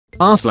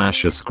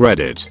r/ask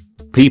Reddit.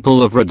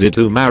 People of Reddit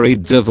who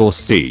married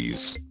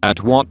divorcees,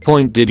 at what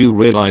point did you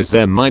realize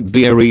there might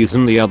be a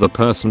reason the other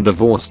person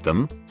divorced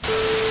them?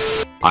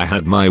 I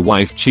had my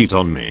wife cheat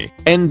on me,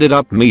 ended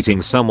up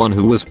meeting someone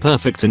who was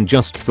perfect and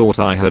just thought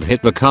I had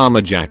hit the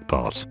karma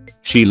jackpot.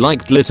 She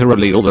liked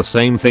literally all the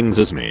same things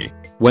as me.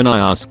 When I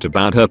asked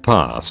about her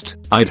past,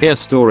 I'd hear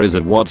stories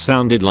of what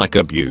sounded like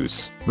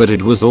abuse, but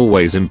it was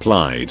always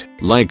implied,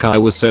 like I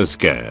was so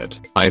scared,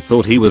 I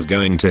thought he was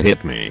going to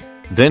hit me.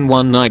 Then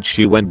one night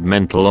she went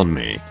mental on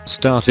me,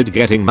 started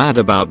getting mad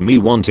about me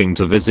wanting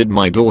to visit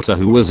my daughter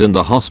who was in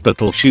the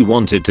hospital. She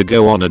wanted to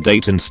go on a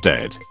date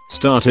instead,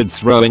 started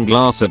throwing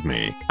glass at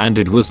me, and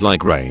it was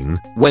like rain.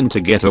 Went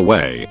to get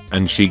away,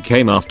 and she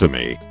came after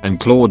me and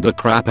clawed the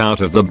crap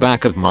out of the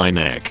back of my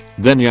neck,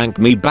 then yanked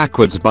me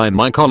backwards by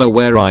my collar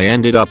where I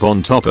ended up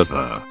on top of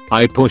her.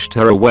 I pushed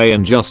her away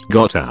and just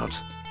got out.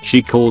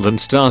 She called and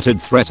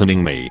started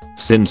threatening me.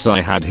 Since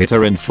I had hit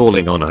her in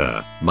falling on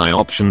her, my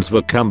options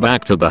were come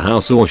back to the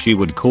house or she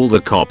would call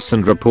the cops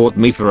and report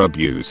me for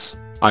abuse.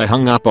 I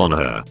hung up on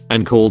her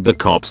and called the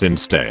cops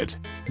instead.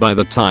 By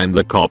the time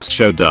the cops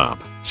showed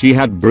up, she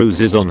had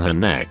bruises on her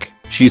neck.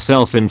 She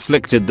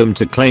self-inflicted them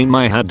to claim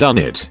I had done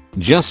it,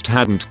 just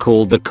hadn't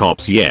called the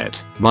cops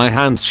yet. My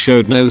hands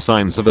showed no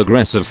signs of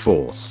aggressive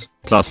force,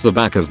 plus the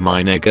back of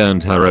my neck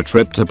earned her a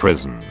trip to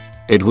prison.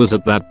 It was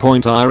at that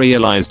point I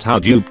realized how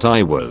duped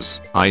I was.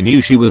 I knew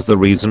she was the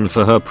reason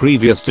for her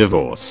previous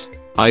divorce.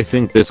 I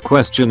think this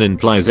question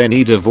implies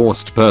any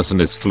divorced person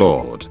is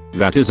flawed.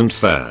 That isn't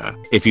fair.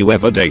 If you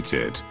ever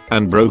dated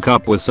and broke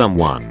up with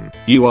someone,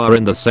 you are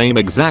in the same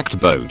exact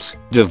boat.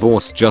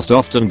 Divorce just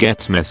often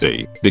gets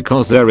messy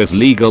because there is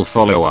legal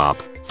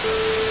follow-up.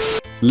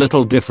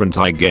 Little different,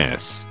 I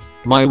guess.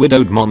 My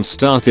widowed mom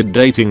started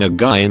dating a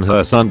guy in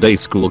her Sunday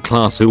school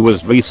class who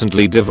was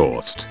recently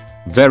divorced.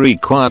 Very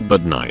quiet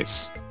but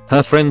nice.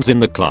 Her friends in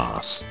the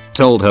class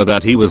told her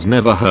that he was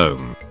never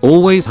home,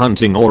 always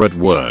hunting or at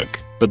work,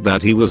 but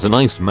that he was a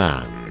nice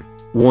man.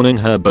 Warning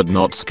her but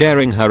not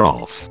scaring her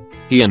off.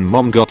 He and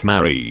mom got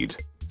married.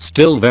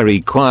 Still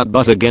very quiet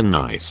but again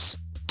nice.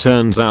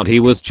 Turns out he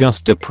was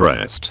just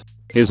depressed.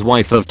 His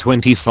wife of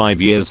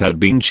 25 years had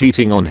been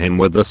cheating on him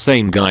with the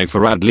same guy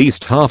for at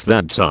least half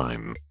that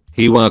time.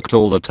 He worked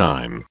all the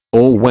time,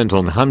 or went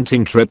on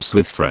hunting trips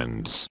with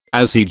friends,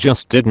 as he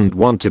just didn't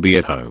want to be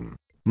at home.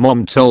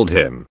 Mom told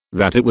him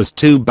that it was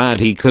too bad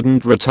he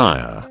couldn't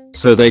retire,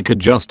 so they could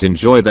just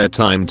enjoy their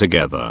time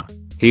together.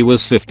 He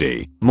was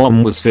 50,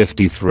 mom was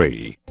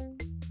 53.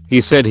 He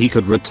said he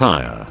could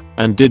retire,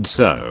 and did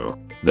so.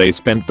 They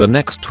spent the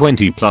next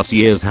 20+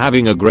 years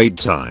having a great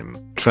time,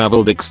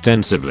 traveled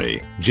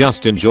extensively,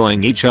 just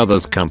enjoying each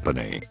other's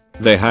company.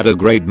 They had a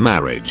great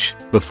marriage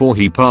before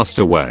he passed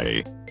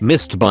away,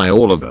 missed by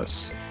all of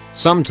us.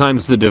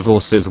 Sometimes the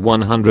divorce is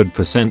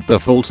 100% the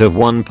fault of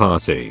one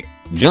party.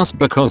 Just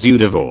because you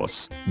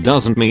divorce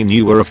doesn't mean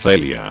you were a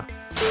failure.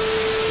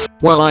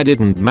 Well, I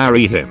didn't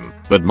marry him,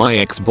 but my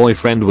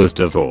ex-boyfriend was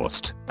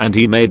divorced, and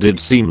he made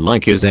it seem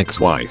like his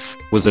ex-wife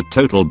was a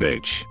total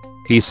bitch.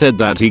 He said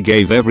that he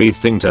gave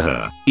everything to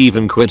her,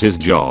 even quit his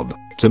job,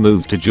 to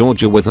move to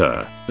Georgia with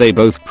her. They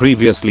both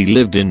previously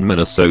lived in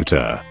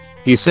Minnesota.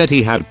 He said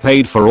he had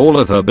paid for all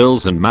of her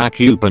bills and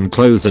makeup and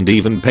clothes and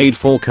even paid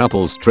for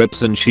couples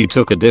trips, and she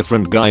took a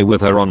different guy with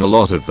her on a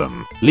lot of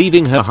them,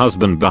 leaving her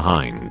husband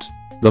behind.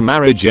 The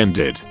marriage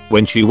ended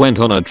when she went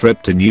on a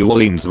trip to New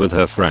Orleans with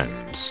her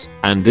friends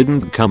and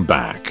didn't come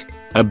back.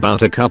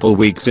 About a couple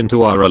weeks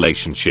into our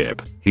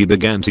relationship, he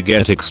began to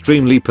get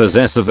extremely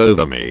possessive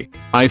over me.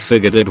 I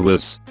figured it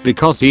was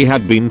because he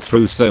had been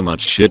through so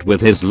much shit with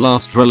his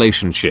last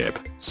relationship,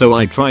 so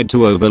I tried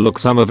to overlook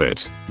some of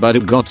it, but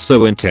it got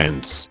so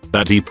intense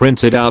that he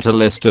printed out a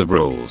list of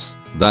rules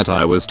that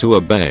I was to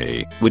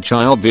obey, which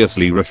I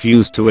obviously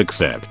refused to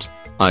accept.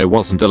 I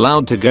wasn't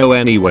allowed to go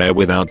anywhere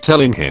without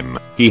telling him.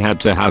 He had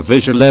to have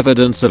visual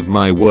evidence of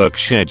my work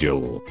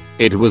schedule.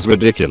 It was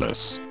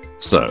ridiculous.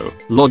 So,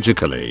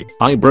 logically,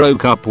 I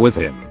broke up with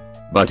him.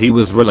 But he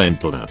was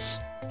relentless.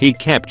 He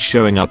kept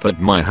showing up at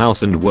my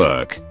house and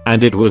work,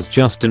 and it was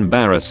just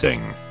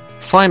embarrassing.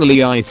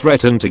 Finally, I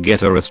threatened to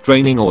get a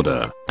restraining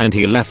order, and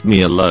he left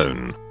me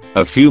alone.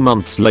 A few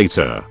months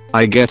later,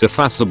 I get a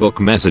Facebook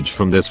message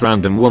from this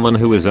random woman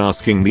who is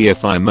asking me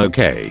if I'm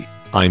okay.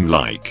 I'm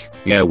like,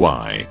 yeah,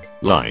 why?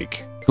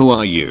 Like, who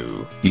are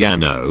you? Yeah,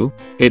 no.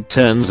 It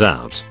turns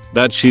out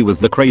that she was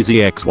the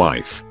crazy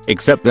ex-wife,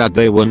 except that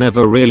they were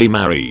never really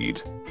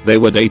married. They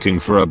were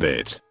dating for a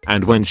bit,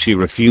 and when she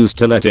refused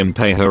to let him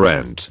pay her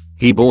rent,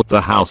 he bought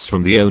the house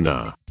from the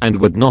owner and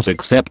would not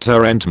accept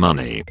her rent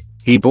money.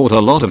 He bought a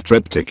lot of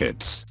trip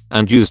tickets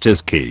and used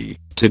his key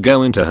to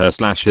go into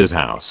her/his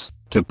house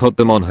to put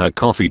them on her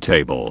coffee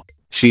table.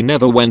 She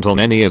never went on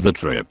any of the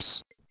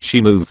trips. She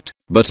moved,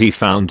 but he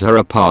found her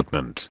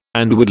apartment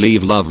and would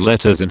leave love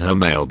letters in her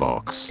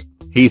mailbox.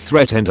 He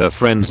threatened her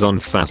friends on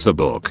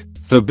Facebook,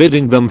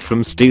 forbidding them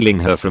from stealing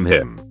her from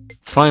him.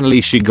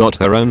 Finally, she got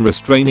her own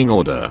restraining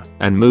order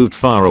and moved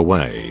far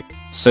away.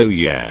 So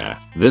yeah,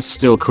 this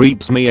still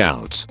creeps me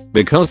out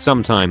because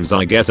sometimes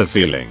I get a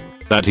feeling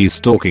that he's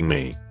stalking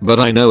me, but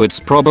I know it's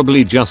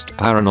probably just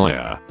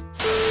paranoia.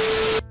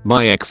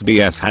 My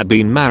ex-BF had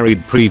been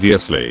married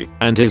previously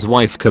and his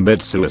wife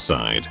commits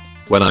suicide.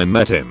 When I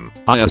met him,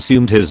 I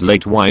assumed his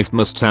late wife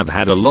must have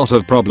had a lot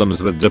of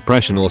problems with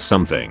depression or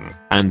something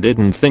and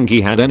didn't think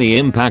he had any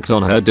impact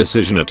on her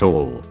decision at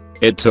all.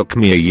 It took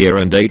me a year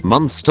and 8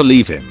 months to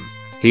leave him.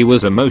 He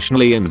was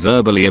emotionally and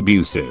verbally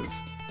abusive.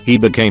 He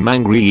became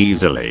angry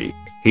easily.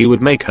 He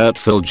would make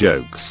hurtful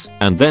jokes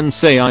and then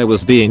say I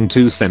was being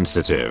too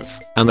sensitive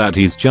and that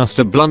he's just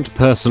a blunt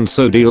person,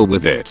 so deal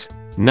with it.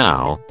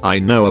 Now, I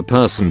know a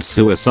person's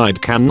suicide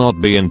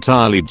cannot be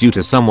entirely due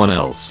to someone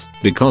else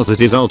because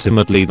it is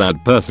ultimately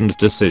that person's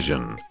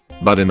decision.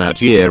 But in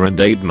that year and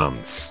 8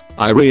 months,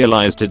 I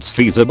realized it's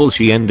feasible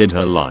she ended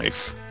her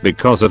life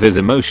because of his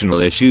emotional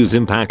issues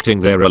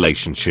impacting their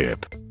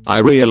relationship. I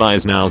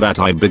realize now that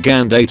I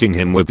began dating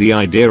him with the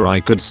idea I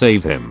could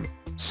save him.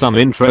 Some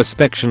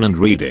introspection and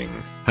reading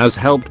has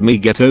helped me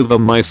get over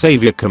my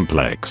savior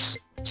complex.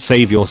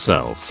 Save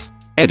yourself.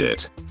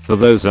 Edit. For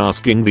those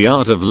asking, The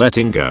Art of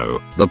Letting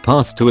Go, The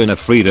Path to Inner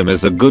Freedom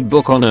is a good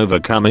book on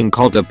overcoming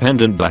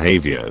codependent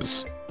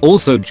behaviors.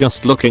 Also,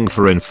 just looking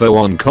for info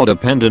on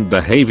codependent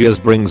behaviors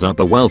brings up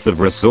a wealth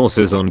of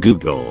resources on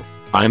Google.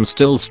 I'm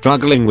still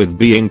struggling with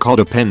being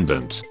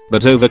codependent,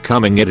 but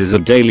overcoming it is a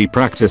daily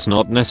practice,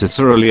 not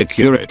necessarily a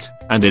curate,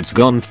 and it's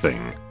gone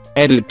thing.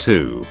 Edit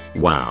 2.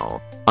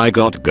 Wow. I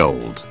got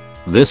gold.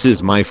 This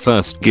is my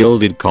first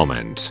gilded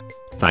comment.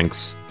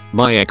 Thanks.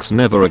 My ex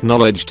never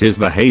acknowledged his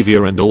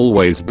behavior and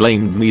always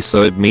blamed me,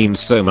 so it means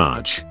so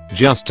much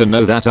just to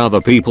know that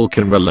other people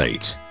can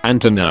relate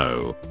and to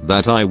know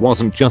that I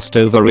wasn't just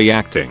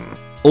overreacting.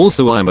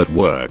 Also, I'm at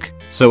work,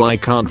 so I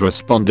can't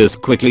respond as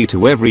quickly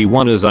to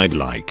everyone as I'd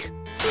like.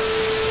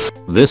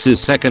 This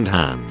is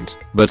secondhand,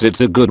 but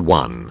it's a good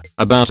one.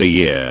 About a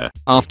year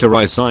after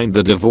I signed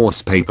the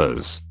divorce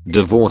papers,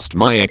 divorced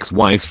my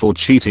ex-wife for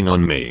cheating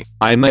on me,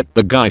 I met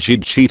the guy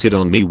she'd cheated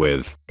on me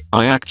with.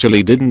 I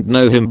actually didn't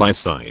know him by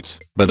sight,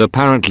 but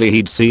apparently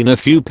he'd seen a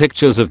few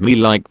pictures of me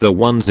like the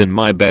ones in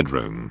my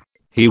bedroom.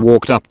 He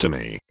walked up to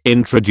me,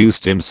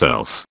 introduced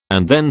himself,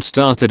 and then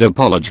started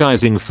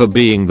apologizing for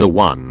being the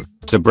one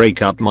to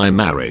break up my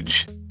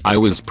marriage. I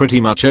was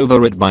pretty much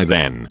over it by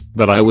then,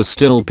 but I was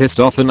still pissed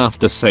off enough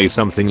to say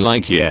something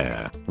like,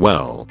 yeah,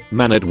 well,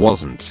 man, it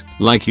wasn't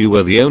like you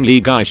were the only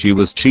guy she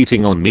was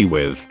cheating on me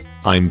with.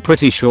 I'm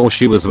pretty sure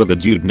she was with a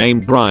dude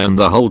named Brian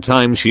the whole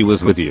time she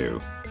was with you.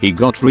 He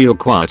got real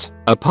quiet,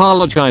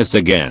 apologized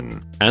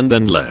again, and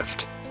then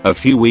left. A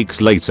few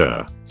weeks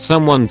later,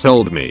 someone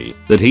told me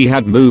that he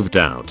had moved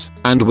out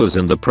and was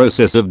in the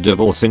process of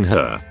divorcing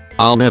her.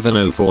 I'll never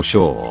know for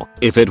sure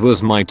if it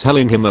was my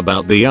telling him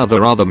about the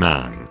other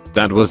man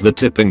that was the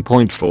tipping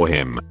point for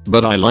him,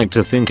 but I like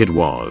to think it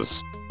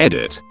was.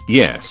 Edit.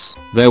 Yes,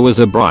 there was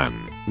a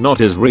Brian, not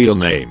his real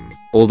name,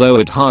 although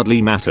it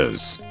hardly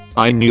matters.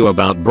 I knew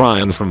about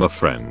Brian from a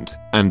friend,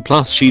 and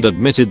plus she'd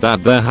admitted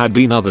that there had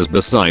been others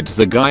besides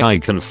the guy I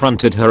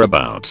confronted her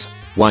about.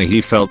 Why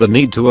he felt the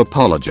need to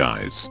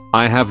apologize,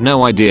 I have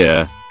no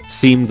idea.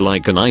 Seemed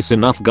like a nice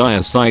enough guy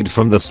aside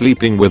from the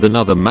sleeping with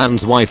another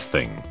man's wife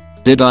thing.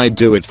 Did I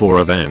do it for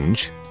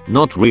revenge?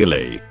 Not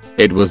really.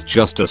 It was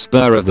just a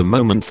spur of the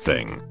moment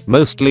thing,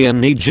 mostly a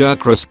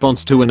knee-jerk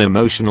response to an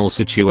emotional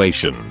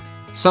situation.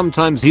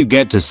 Sometimes you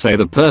get to say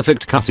the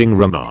perfect cutting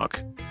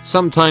remark.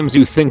 Sometimes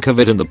you think of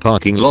it in the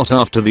parking lot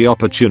after the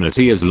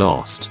opportunity is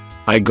lost.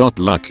 I got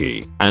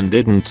lucky and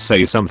didn't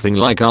say something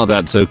like, "Oh,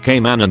 that's okay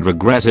man," and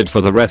regret it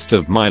for the rest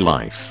of my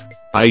life.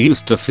 I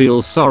used to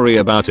feel sorry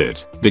about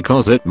it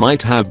because it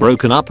might have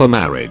broken up a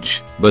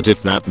marriage, but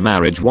if that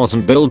marriage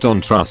wasn't built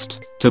on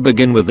trust to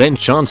begin with, then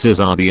chances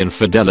are the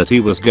infidelity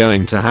was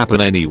going to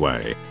happen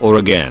anyway, or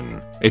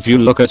again, if you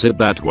look at it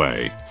that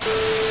way.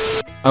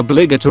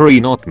 Obligatory,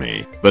 not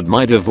me, but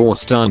my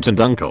divorced aunt and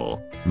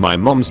uncle. My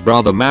mom's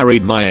brother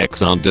married my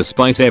ex-aunt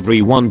despite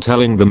everyone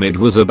telling them it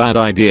was a bad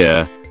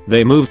idea.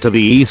 They moved to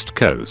the East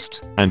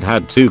Coast and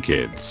had 2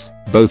 kids,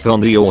 both on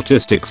the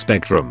autistic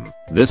spectrum.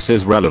 This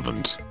is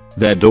relevant.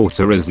 Their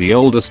daughter is the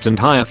oldest and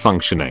higher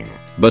functioning,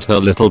 but her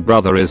little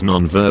brother is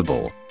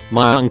nonverbal.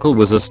 My uncle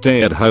was a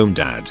stay-at-home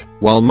dad,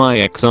 while my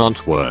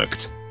ex-aunt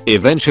worked.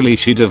 Eventually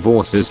she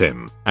divorces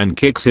him and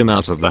kicks him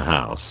out of the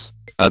house.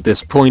 At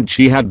this point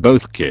she had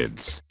both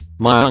kids.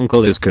 My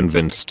uncle is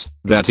convinced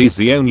that he's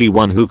the only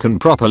one who can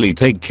properly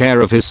take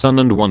care of his son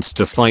and wants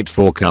to fight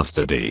for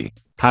custody.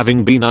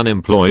 Having been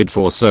unemployed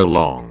for so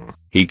long,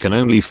 he can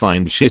only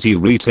find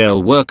shitty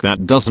retail work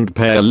that doesn't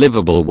pay a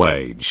livable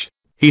wage.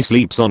 He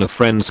sleeps on a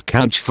friend's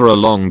couch for a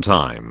long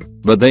time,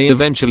 but they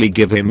eventually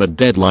give him a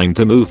deadline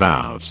to move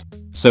out.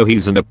 So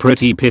he's in a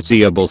pretty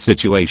pitiable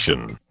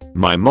situation.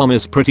 My mom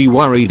is pretty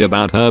worried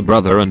about her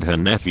brother and her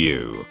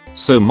nephew,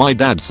 so my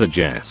dad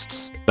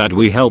suggests that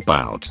we help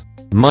out.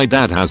 My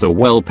dad has a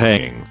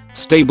well-paying,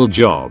 stable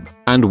job,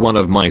 and one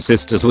of my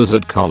sisters was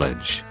at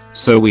college,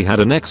 so we had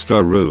an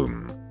extra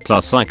room.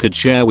 Plus I could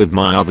share with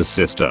my other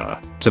sister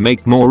to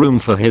make more room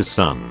for his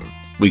son.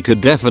 We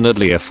could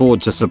definitely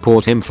afford to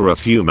support him for a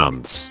few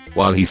months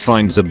while he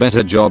finds a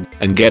better job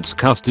and gets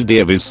custody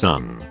of his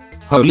son.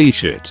 Holy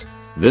shit.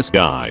 This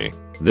guy.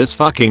 This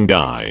fucking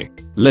guy.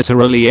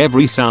 Literally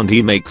every sound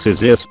he makes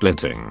is ear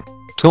splitting.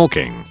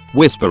 Talking,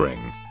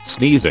 whispering,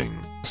 sneezing,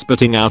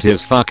 spitting out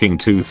his fucking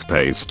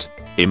toothpaste.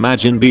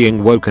 Imagine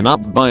being woken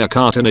up by a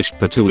cartoonish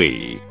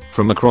patooey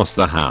from across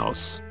the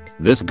house.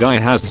 This guy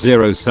has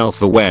zero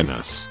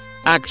self-awareness.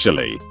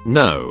 Actually,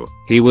 no,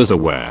 he was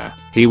aware.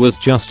 He was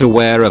just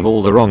aware of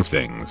all the wrong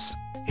things.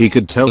 He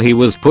could tell he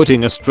was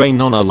putting a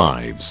strain on our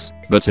lives,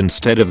 but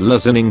instead of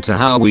listening to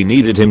how we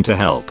needed him to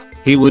help,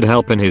 he would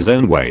help in his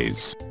own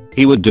ways.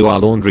 He would do our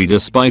laundry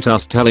despite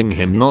us telling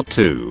him not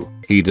to.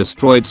 He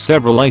destroyed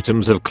several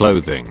items of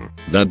clothing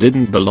that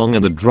didn't belong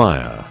in the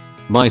dryer.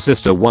 My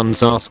sister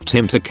once asked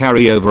him to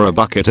carry over a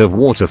bucket of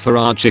water for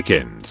our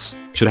chickens.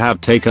 Should have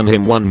taken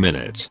him 1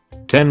 minute.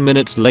 10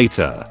 minutes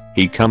later,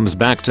 he comes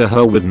back to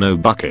her with no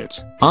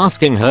bucket,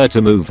 asking her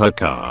to move her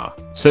car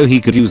so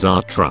he could use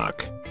our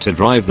truck to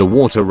drive the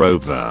water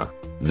over.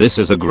 This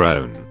is a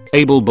grown,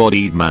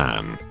 able-bodied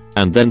man.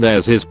 And then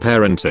there's his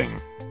parenting.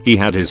 He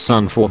had his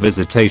son for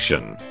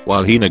visitation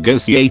while he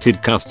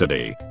negotiated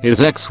custody. His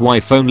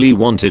ex-wife only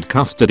wanted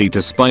custody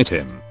to spite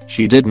him.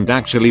 She didn't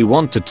actually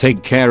want to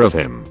take care of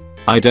him.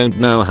 I don't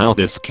know how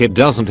this kid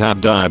doesn't have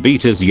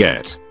diabetes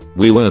yet.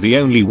 We were the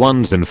only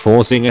ones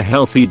enforcing a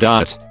healthy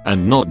diet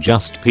and not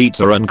just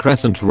pizza and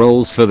crescent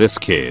rolls for this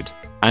kid.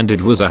 And it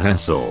was a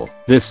hassle.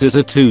 This is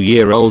a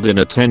 2-year-old in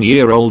a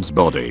 10-year-old's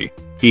body.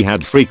 He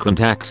had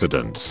frequent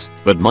accidents,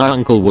 but my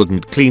uncle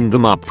wouldn't clean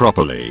them up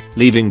properly,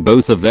 leaving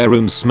both of their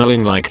rooms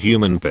smelling like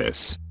human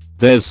piss.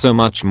 There's so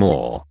much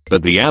more,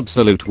 but the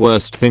absolute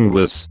worst thing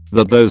was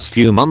that those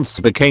few months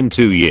became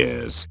 2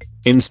 years.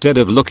 Instead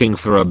of looking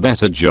for a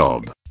better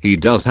job, he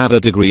does have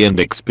a degree and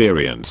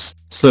experience,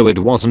 so it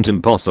wasn't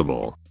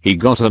impossible. He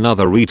got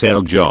another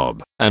retail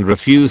job and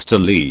refused to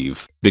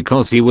leave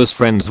because he was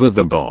friends with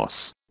the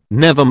boss.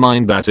 Never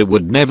mind that it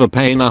would never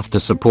pay enough to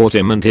support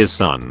him and his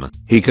son.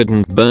 He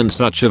couldn't burn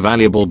such a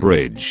valuable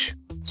bridge.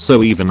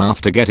 So even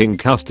after getting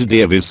custody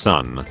of his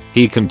son,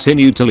 he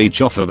continued to leech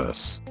off of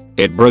us.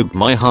 It broke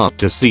my heart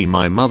to see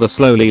my mother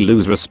slowly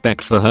lose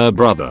respect for her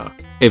brother.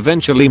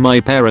 Eventually my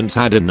parents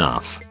had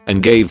enough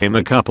and gave him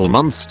a couple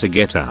months to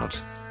get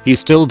out. He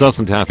still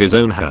doesn't have his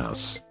own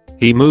house.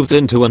 He moved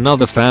into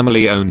another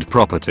family-owned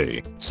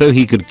property so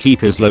he could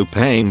keep his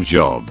low-paying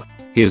job.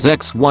 His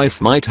ex-wife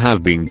might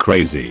have been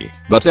crazy,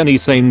 but any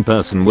sane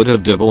person would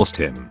have divorced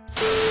him.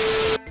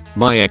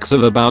 My ex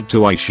of about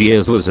 2ish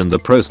years was in the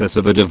process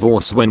of a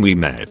divorce when we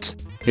met.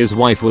 His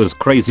wife was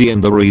crazy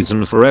and the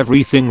reason for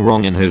everything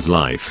wrong in his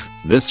life.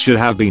 This should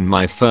have been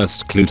my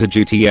first clue to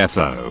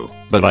GTFO,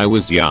 but I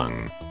was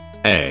young.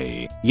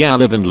 Yeah,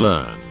 live and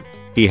learn.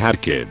 He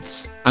had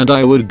kids, and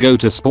I would go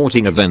to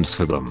sporting events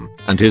for them,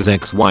 and his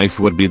ex-wife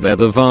would be there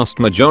the vast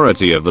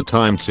majority of the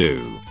time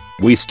too.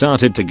 We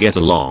started to get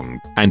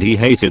along, and he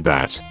hated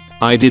that.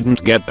 I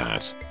didn't get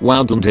that.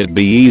 Wouldn't it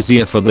be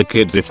easier for the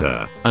kids if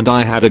her and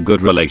I had a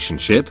good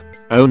relationship?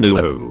 Oh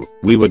no,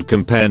 we would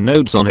compare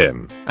notes on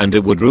him, and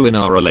it would ruin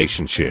our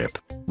relationship.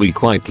 We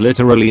quite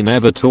literally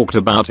never talked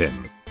about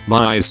him.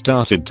 My eyes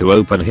started to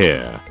open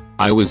here.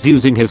 I was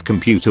using his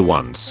computer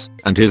once,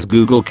 and his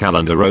Google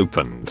Calendar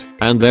opened,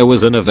 and there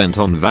was an event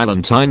on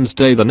Valentine's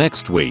Day the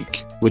next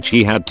week, which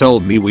he had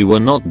told me we were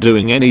not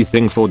doing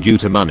anything for due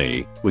to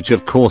money, which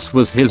of course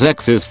was his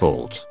ex's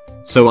fault.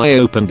 So I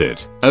opened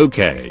it.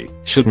 Okay,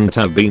 shouldn't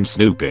have been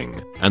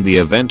snooping, and the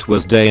event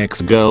was day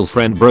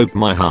ex-girlfriend broke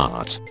my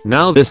heart.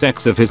 Now this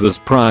ex of his was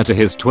prior to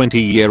his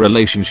 20-year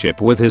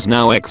relationship with his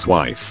now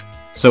ex-wife.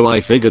 So I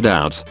figured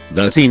out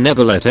that he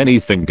never let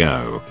anything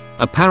go.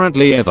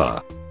 Apparently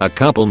ever. A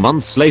couple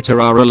months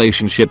later our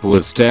relationship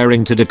was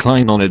starting to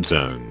decline on its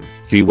own.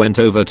 He went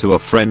over to a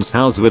friend's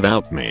house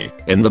without me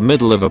in the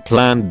middle of a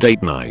planned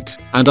date night,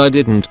 and I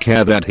didn't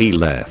care that he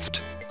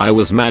left. I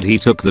was mad he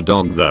took the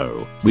dog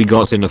though. We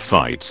got in a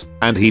fight,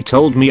 and he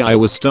told me I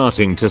was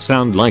starting to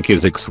sound like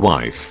his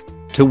ex-wife.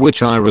 To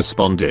which I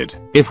responded,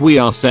 if we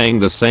are saying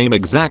the same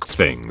exact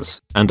things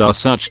and are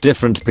such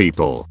different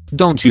people,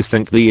 don't you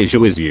think the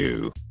issue is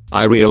you?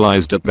 I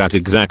realized at that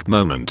exact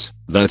moment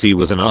that he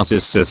was a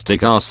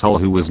narcissistic asshole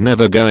who was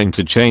never going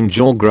to change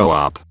or grow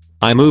up.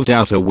 I moved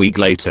out a week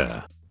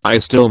later. I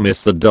still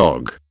miss the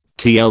dog.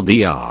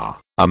 TLDR.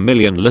 A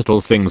million little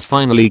things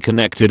finally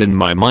connected in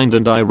my mind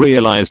and I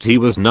realized he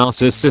was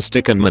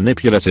narcissistic and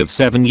manipulative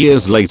 7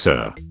 years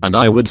later, and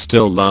I would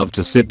still love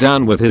to sit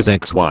down with his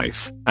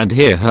ex-wife and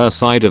hear her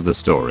side of the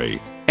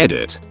story.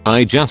 Edit.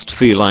 I just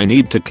feel I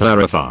need to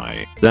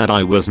clarify that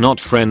I was not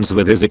friends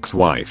with his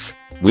ex-wife.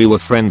 We were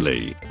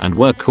friendly and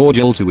were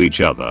cordial to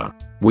each other.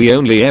 We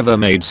only ever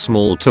made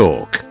small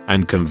talk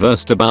and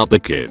conversed about the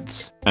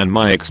kids, and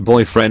my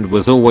ex-boyfriend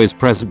was always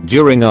present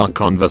during our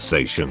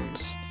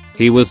conversations.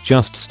 He was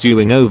just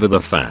stewing over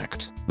the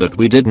fact that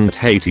we didn't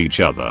hate each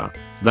other.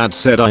 That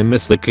said, I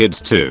miss the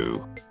kids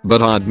too,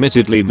 but I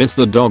admittedly miss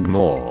the dog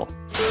more.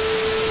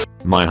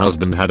 My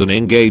husband had an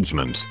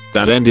engagement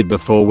that ended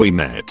before we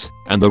met,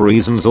 and the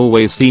reasons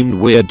always seemed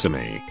weird to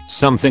me.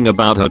 Something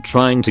about her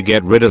trying to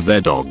get rid of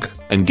their dog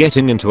and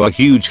getting into a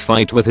huge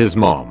fight with his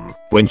mom.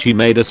 when she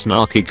made a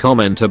snarky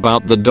comment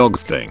about the dog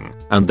thing,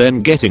 and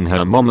then getting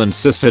her mom and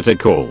sister to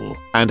call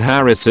and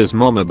harass his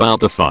mom about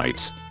the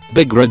fight.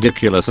 Big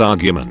ridiculous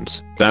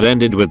argument that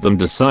ended with them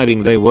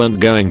deciding they weren't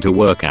going to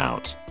work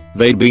out.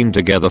 They'd been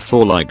together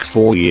for like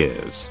 4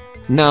 years.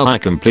 Now I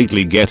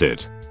completely get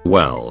it.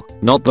 Well,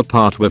 not the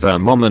part with her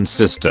mom and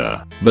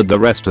sister, but the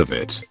rest of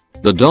it.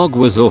 The dog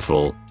was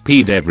awful,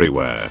 peed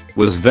everywhere,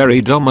 was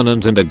very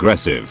dominant and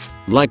aggressive,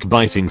 like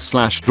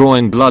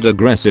biting/drawing blood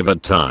aggressive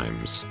at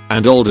times,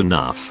 and old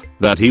enough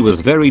that he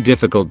was very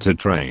difficult to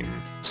train,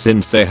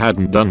 since they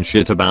hadn't done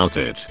shit about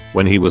it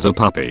when he was a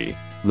puppy.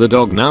 The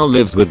dog now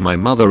lives with my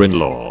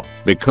mother-in-law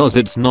because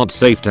it's not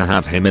safe to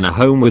have him in a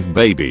home with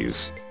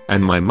babies.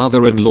 And my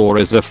mother-in-law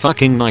is a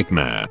fucking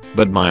nightmare,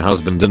 but my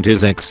husband and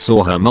his ex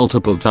saw her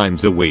multiple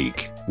times a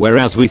week,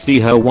 whereas we see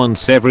her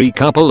once every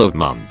couple of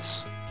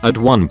months. At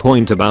one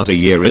point about a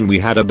year in we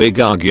had a big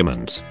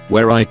argument,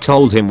 where I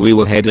told him we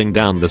were heading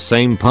down the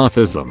same path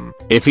as them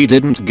if he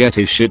didn't get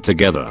his shit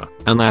together,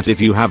 and that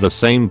if you have the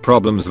same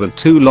problems with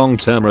 2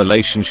 long-term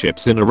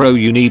relationships in a row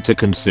you need to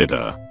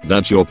consider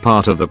that you're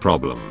part of the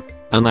problem.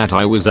 And that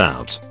I was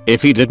out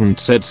if he didn't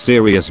set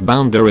serious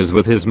boundaries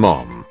with his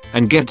mom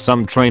and get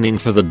some training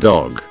for the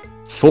dog.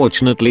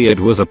 Fortunately it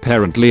was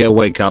apparently a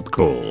wake-up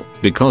call,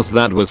 because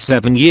that was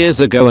 7 years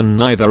ago and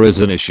neither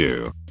is an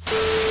issue.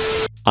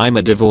 I'm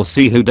a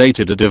divorcee who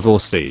dated a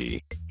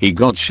divorcee. He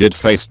got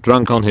shit-faced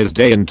drunk on his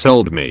day and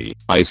told me,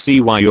 "I see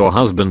why your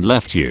husband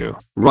left you,"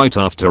 right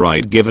after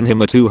I'd given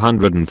him a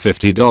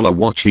 $250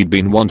 watch he'd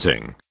been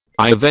wanting.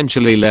 I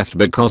eventually left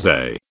because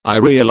A, I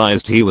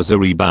realized he was a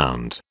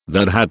rebound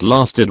that had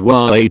lasted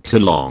way too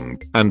long,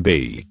 and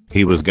B,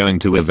 he was going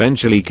to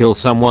eventually kill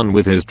someone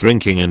with his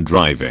drinking and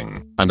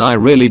driving, and I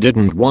really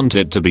didn't want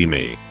it to be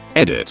me.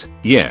 Edit.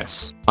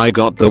 Yes, I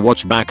got the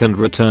watch back and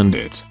returned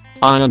it.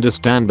 I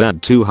understand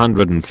that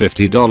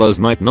 $250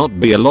 might not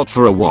be a lot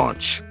for a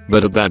watch,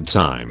 but at that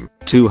time,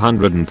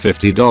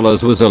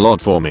 $250 was a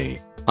lot for me.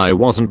 I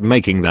wasn't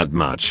making that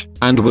much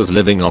and was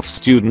living off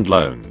student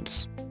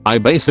loans. I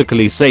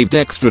basically saved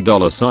extra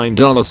dollar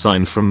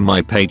sign from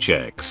my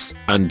paychecks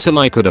until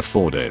I could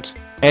afford it.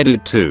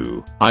 Edit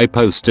 2. I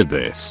posted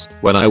this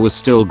when I was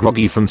still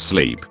groggy from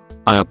sleep.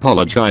 I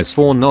apologize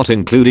for not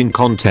including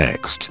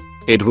context.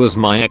 It was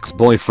my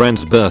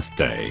ex-boyfriend's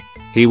birthday.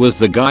 He was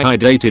the guy I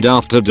dated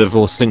after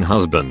divorcing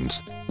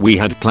husband. We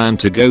had planned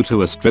to go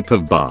to a strip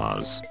of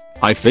bars.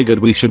 I figured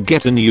we should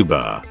get an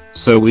Uber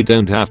so we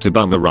don't have to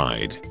bum a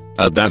ride.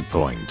 At that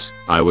point,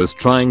 I was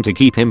trying to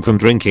keep him from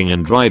drinking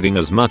and driving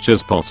as much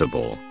as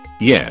possible.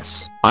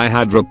 Yes, I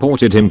had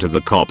reported him to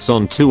the cops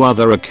on 2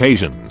 other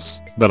occasions,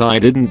 but I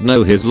didn't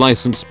know his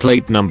license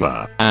plate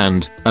number,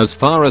 and, as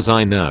far as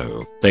I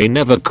know, they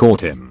never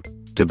caught him.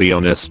 To be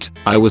honest,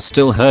 I was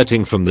still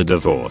hurting from the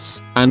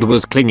divorce and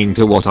was clinging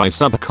to what I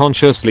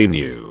subconsciously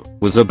knew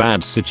was a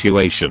bad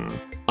situation.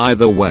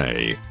 Either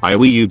way, I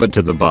Ubered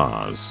to the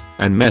bars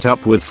and met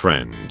up with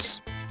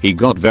friends. He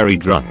got very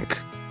drunk.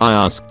 I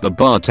asked the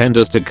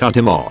bartenders to cut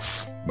him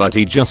off, but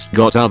he just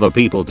got other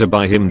people to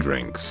buy him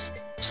drinks.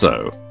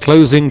 So,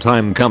 closing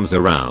time comes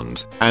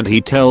around, and he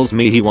tells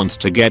me he wants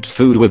to get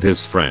food with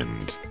his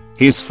friend.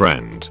 His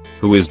friend,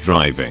 who is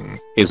driving,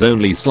 is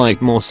only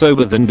slight more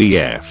sober than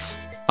BF.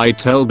 I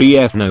tell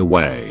BF no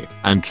way,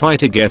 and try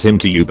to get him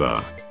to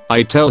Uber.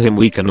 I tell him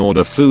we can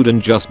order food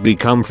and just be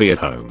comfy at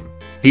home.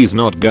 He's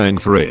not going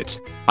for it.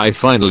 I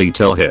finally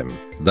tell him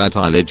that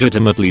I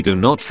legitimately do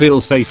not feel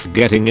safe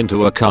getting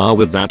into a car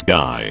with that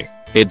guy.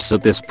 It's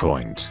at this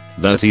point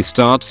that he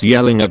starts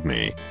yelling at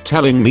me,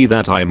 telling me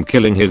that I'm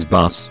killing his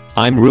bus,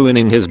 I'm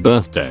ruining his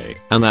birthday,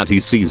 and that he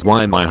sees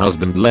why my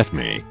husband left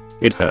me.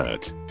 It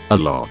hurt a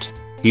lot.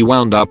 He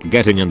wound up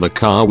getting in the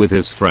car with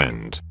his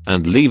friend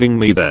and leaving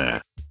me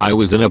there. I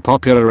was in a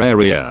popular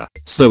area,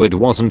 so it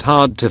wasn't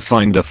hard to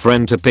find a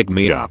friend to pick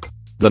me up.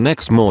 The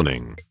next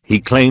morning, he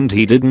claimed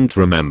he didn't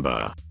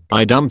remember.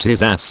 I dumped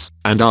his ass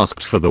and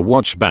asked for the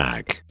watch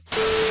back.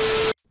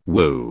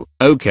 Whoa,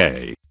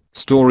 okay.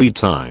 Story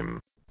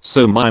time.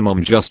 So my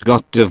mom just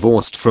got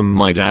divorced from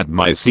my dad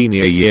my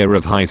senior year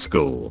of high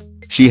school.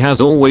 She has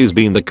always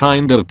been the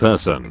kind of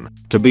person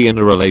to be in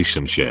a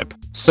relationship,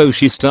 so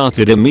she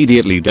started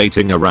immediately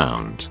dating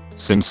around,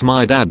 since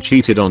my dad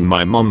cheated on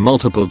my mom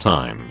multiple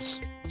times.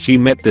 She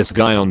met this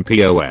guy on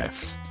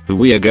POF, who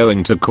we are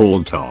going to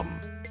call Tom.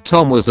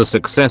 Tom was a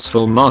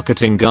successful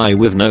marketing guy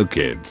with no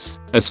kids,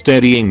 a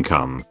steady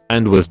income,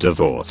 and was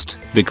divorced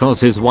because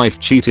his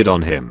wife cheated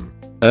on him.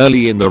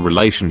 Early in the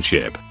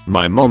relationship,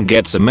 my mom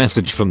gets a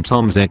message from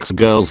Tom's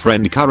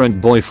ex-girlfriend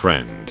current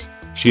boyfriend.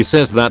 She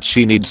says that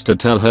she needs to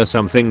tell her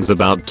some things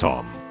about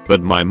Tom,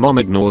 but my mom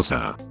ignores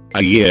her.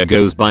 A year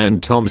goes by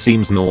and Tom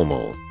seems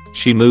normal.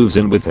 She moves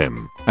in with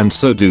him, and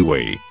so do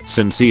we,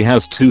 since he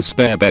has 2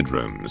 spare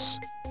bedrooms.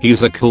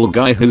 He's a cool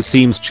guy who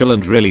seems chill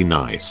and really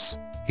nice.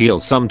 He'll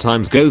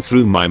sometimes go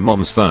through my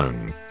mom's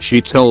phone,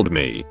 she told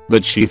me,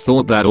 but she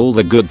thought that all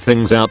the good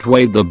things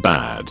outweighed the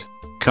bad.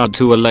 Cut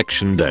to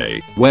election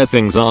day, where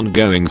things aren't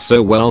going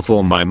so well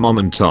for my mom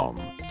and Tom,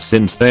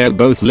 since they're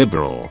both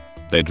liberal.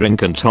 They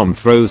drink and Tom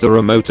throws a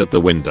remote at the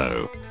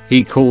window.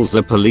 He calls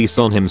the police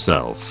on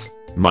himself.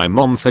 My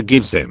mom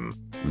forgives him.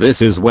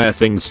 This is where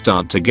things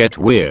start to get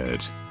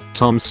weird.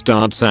 Tom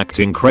starts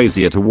acting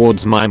crazier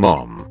towards my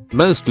mom,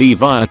 mostly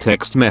via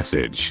text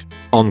message.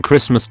 On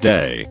Christmas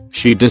Day,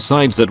 she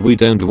decides that we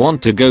don't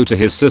want to go to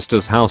his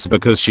sister's house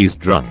because she's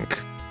drunk.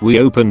 We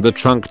open the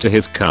trunk to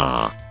his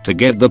car to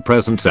get the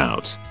presents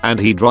out, and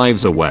he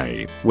drives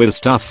away with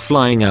stuff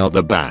flying out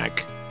the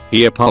back.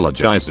 He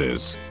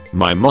apologizes.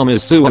 My mom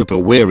is super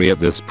weary at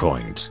this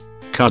point.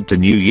 Cut to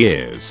New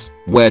Year's,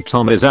 where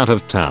Tom is out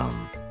of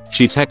town.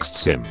 She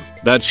texts him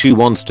that she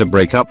wants to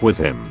break up with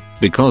him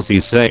because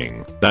he's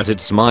saying that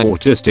it's my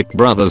autistic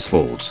brother's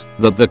fault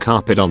that the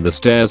carpet on the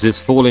stairs is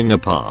falling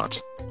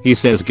apart. He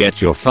says,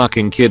 get your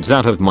fucking kids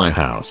out of my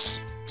house.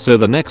 So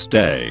the next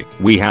day,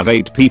 we have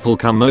 8 people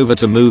come over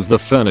to move the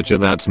furniture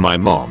that's my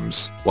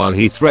mom's, while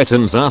he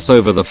threatens us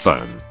over the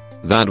phone.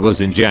 That was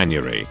in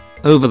January.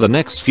 Over the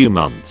next few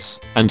months,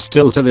 and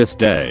still to this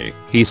day,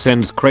 he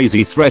sends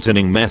crazy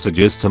threatening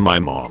messages to my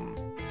mom.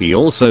 He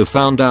also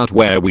found out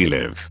where we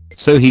live,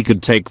 so he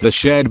could take the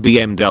shared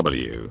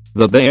BMW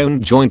that they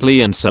owned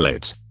jointly and sell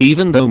it,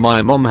 even though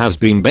my mom has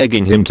been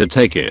begging him to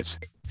take it.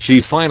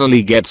 She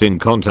finally gets in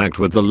contact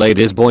with the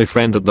lady's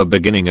boyfriend at the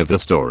beginning of the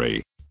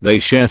story. They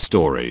share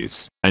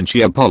stories, and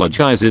she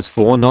apologizes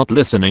for not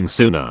listening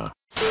sooner.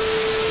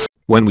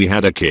 When we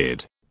had a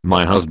kid,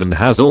 my husband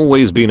has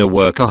always been a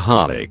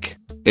workaholic.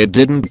 It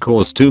didn't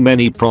cause too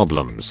many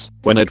problems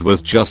when it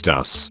was just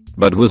us,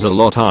 but was a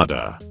lot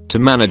harder to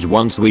manage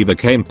once we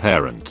became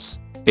parents.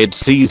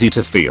 It's easy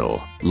to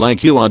feel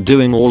like you are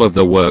doing all of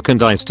the work,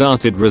 and I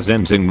started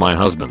resenting my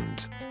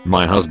husband.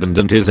 My husband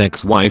and his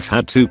ex-wife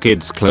had 2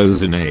 kids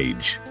close in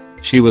age.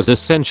 She was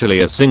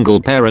essentially a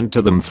single parent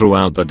to them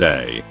throughout the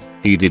day.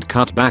 He did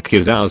cut back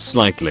his hours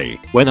slightly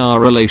when our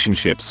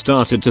relationship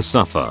started to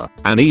suffer,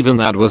 and even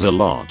that was a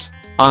lot.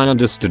 I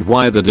understood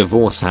why the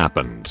divorce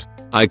happened.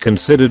 I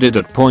considered it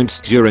at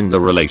points during the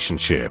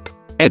relationship.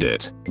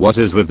 Edit. What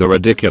is with the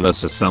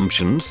ridiculous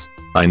assumptions?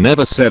 I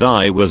never said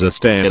I was a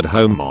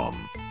stay-at-home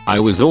mom. I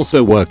was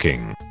also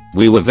working.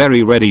 We were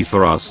very ready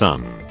for our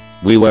son.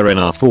 We were in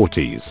our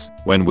 40s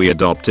when we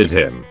adopted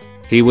him.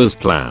 He was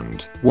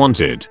planned,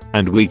 wanted,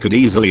 and we could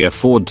easily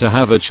afford to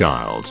have a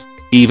child.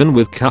 Even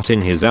with cutting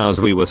his hours,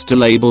 we were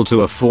still able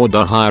to afford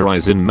a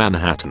high-rise in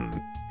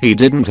Manhattan. He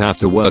didn't have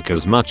to work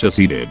as much as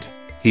he did.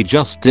 He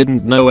just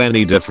didn't know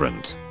any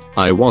different.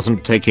 I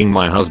wasn't taking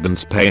my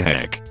husband's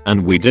paycheck,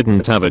 and we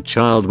didn't have a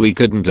child we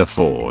couldn't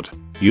afford.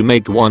 You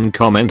make one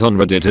comment on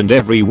Reddit and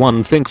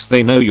everyone thinks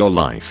they know your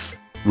life.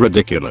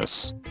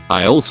 Ridiculous.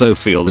 I also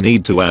feel the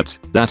need to add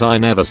that I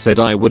never said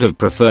I would have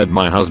preferred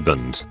my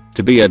husband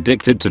to be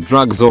addicted to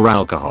drugs or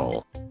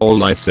alcohol.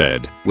 All I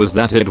said was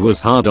that it was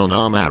hard on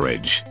our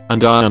marriage,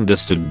 and I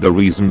understood the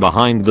reason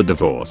behind the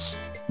divorce.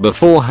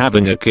 Before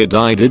having a kid,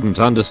 I didn't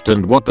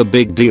understand what the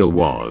big deal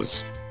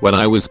was. When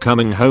I was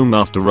coming home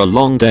after a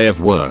long day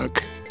of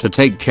work to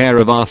take care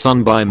of our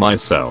son by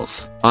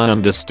myself, I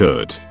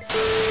understood.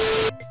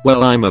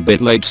 Well, I'm a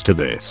bit late to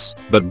this,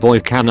 but boy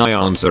can I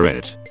answer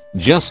it.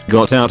 Just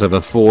got out of a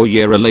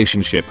 4-year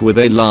relationship with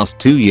a last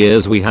 2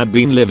 years we had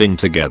been living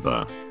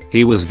together.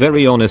 He was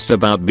very honest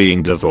about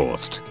being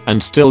divorced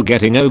and still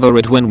getting over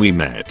it when we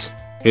met.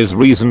 His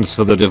reasons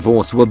for the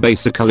divorce were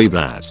basically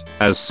that,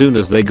 as soon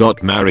as they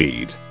got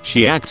married,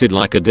 she acted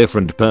like a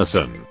different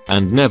person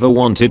and never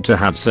wanted to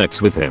have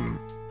sex with him.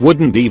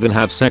 Wouldn't even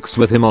have sex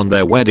with him on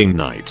their wedding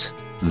night.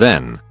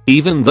 Then,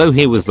 even though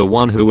he was the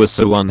one who was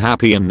so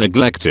unhappy and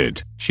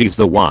neglected, she's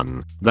the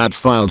one that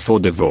filed for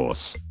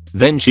divorce.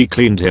 Then she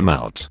cleaned him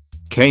out,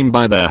 came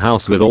by their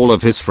house with all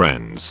of his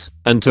friends,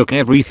 and took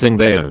everything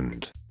they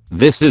owned.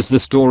 This is the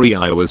story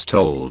I was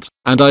told,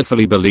 and I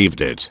fully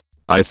believed it.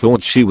 I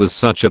thought she was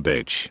such a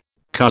bitch.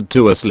 Cut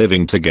to us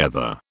living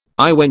together.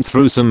 I went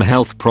through some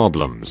health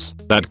problems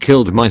that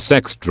killed my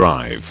sex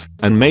drive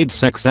and made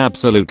sex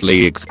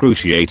absolutely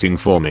excruciating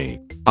for me.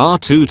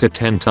 2 to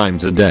 10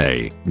 times a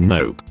day,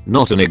 nope,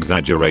 not an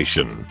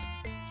exaggeration.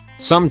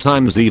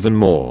 Sometimes even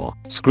more,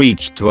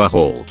 screeched to a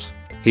halt.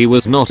 He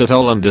was not at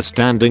all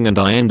understanding, and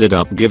I ended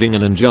up giving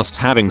in and just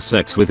having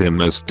sex with him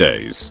most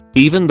days.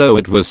 Even though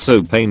it was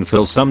so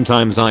painful,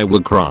 sometimes I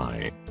would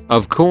cry.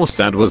 Of course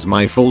that was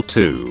my fault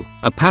too.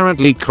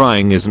 Apparently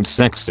crying isn't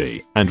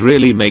sexy and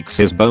really makes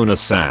his boner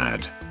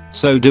sad.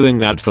 So doing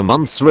that for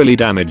months really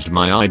damaged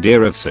my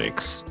idea of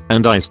sex,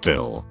 and I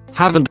still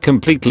haven't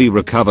completely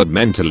recovered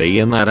mentally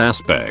in that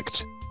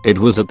aspect. It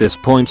was at this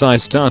point I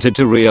started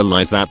to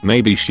realize that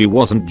maybe she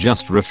wasn't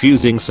just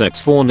refusing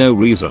sex for no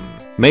reason.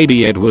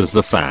 Maybe it was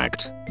the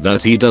fact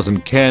that he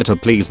doesn't care to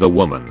please the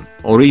woman,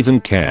 or even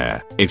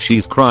care if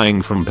she's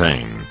crying from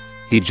pain.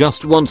 He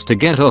just wants to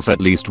get off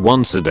at least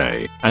once a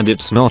day, and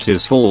it's not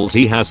his fault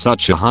he has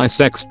such a high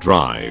sex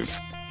drive.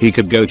 He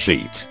could go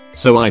cheat,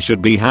 so I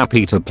should be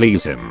happy to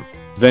please him.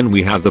 Then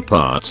we have the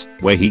part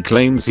where he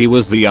claims he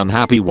was the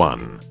unhappy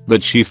one,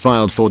 but she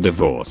filed for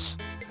divorce.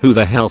 Who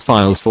the hell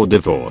files for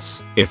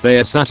divorce if they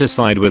are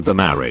satisfied with the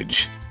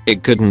marriage?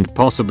 It couldn't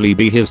possibly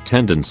be his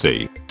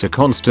tendency to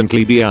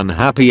constantly be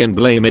unhappy and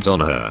blame it on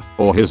her,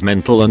 or his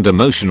mental and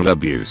emotional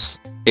abuse.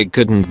 It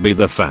couldn't be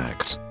the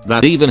fact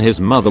that even his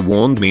mother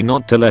warned me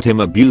not to let him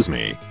abuse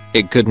me.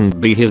 It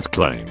couldn't be his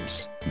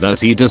claims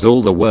that he does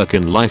all the work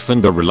in life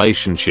and the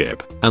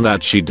relationship, and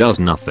that she does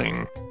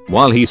nothing.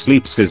 While he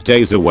sleeps his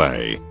days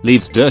away,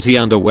 leaves dirty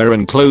underwear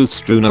and clothes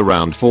strewn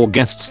around for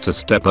guests to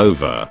step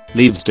over,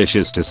 leaves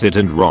dishes to sit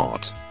and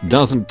rot,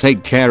 doesn't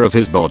take care of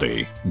his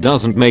body,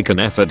 doesn't make an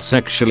effort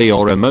sexually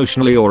or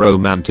emotionally or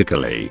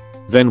romantically.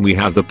 Then we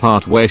have the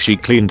part where she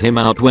cleaned him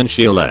out when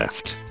she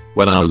left.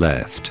 When I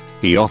left,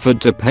 he offered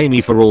to pay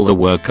me for all the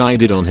work I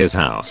did on his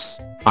house.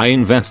 I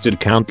invested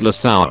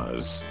countless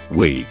hours,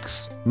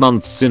 weeks,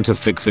 months into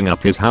fixing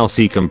up his house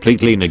he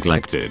completely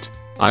neglected.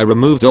 I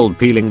removed old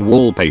peeling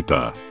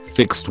wallpaper,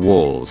 fixed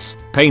walls,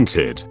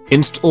 painted,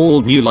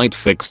 installed new light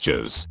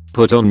fixtures,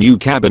 put on new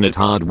cabinet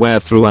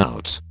hardware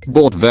throughout,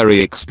 bought very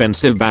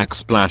expensive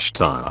backsplash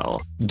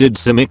tile, did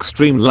some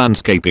extreme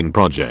landscaping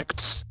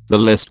projects. The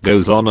list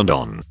goes on and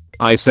on.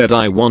 I said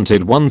I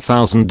wanted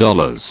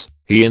 $1,000.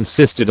 He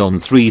insisted on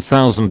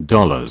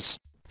 $3,000.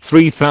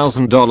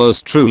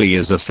 $3,000 truly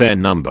is a fair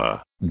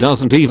number.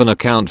 Doesn't even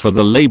account for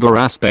the labor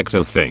aspect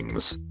of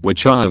things,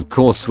 which I of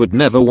course would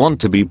never want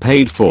to be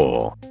paid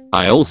for.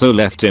 I also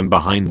left him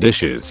behind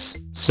dishes,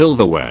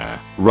 silverware,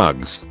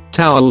 rugs,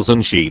 towels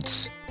and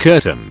sheets,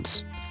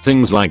 curtains,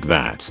 things like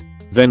that.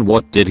 Then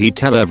what did he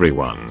tell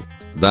everyone?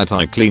 That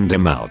I cleaned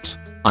him out.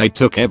 I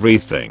took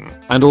everything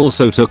and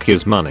also took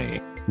his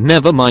money.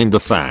 Never mind the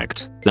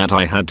fact that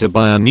I had to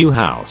buy a new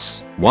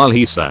house while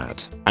he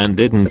sat and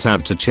didn't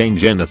have to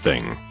change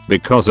anything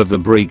because of the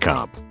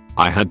breakup.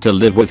 I had to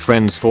live with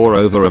friends for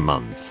over a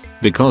month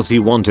because he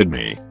wanted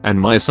me and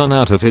my son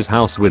out of his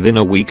house within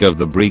a week of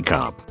the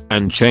breakup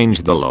and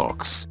changed the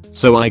locks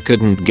so I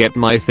couldn't get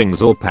my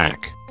things or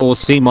pack or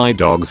see my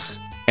dogs.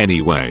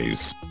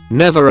 Anyways,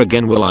 never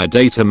again will I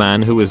date a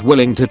man who is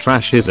willing to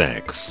trash his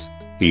ex.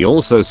 He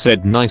also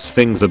said nice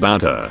things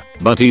about her,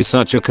 but he's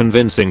such a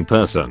convincing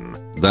person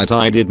that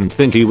I didn't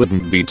think he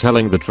wouldn't be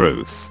telling the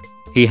truth.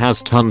 He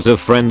has tons of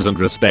friends and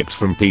respect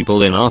from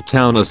people in our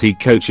town as he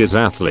coaches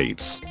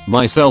athletes,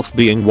 myself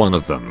being one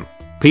of them.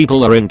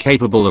 People are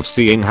incapable of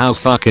seeing how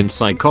fucking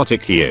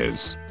psychotic he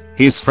is.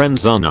 His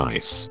friends are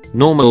nice,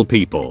 normal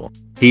people.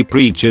 He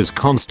preaches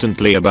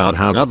constantly about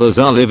how others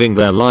are living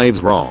their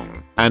lives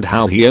wrong, and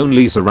how he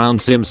only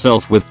surrounds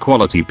himself with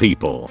quality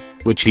people,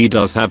 which he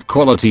does have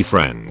quality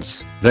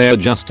friends. They are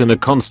just in a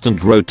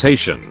constant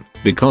rotation,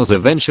 because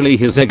eventually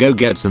his ego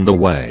gets in the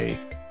way.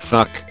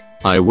 Fuck.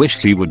 I wish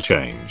he would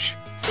change.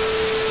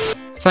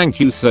 Thank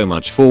you so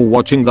much for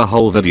watching the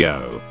whole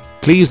video.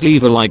 Please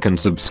leave a like and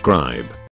subscribe.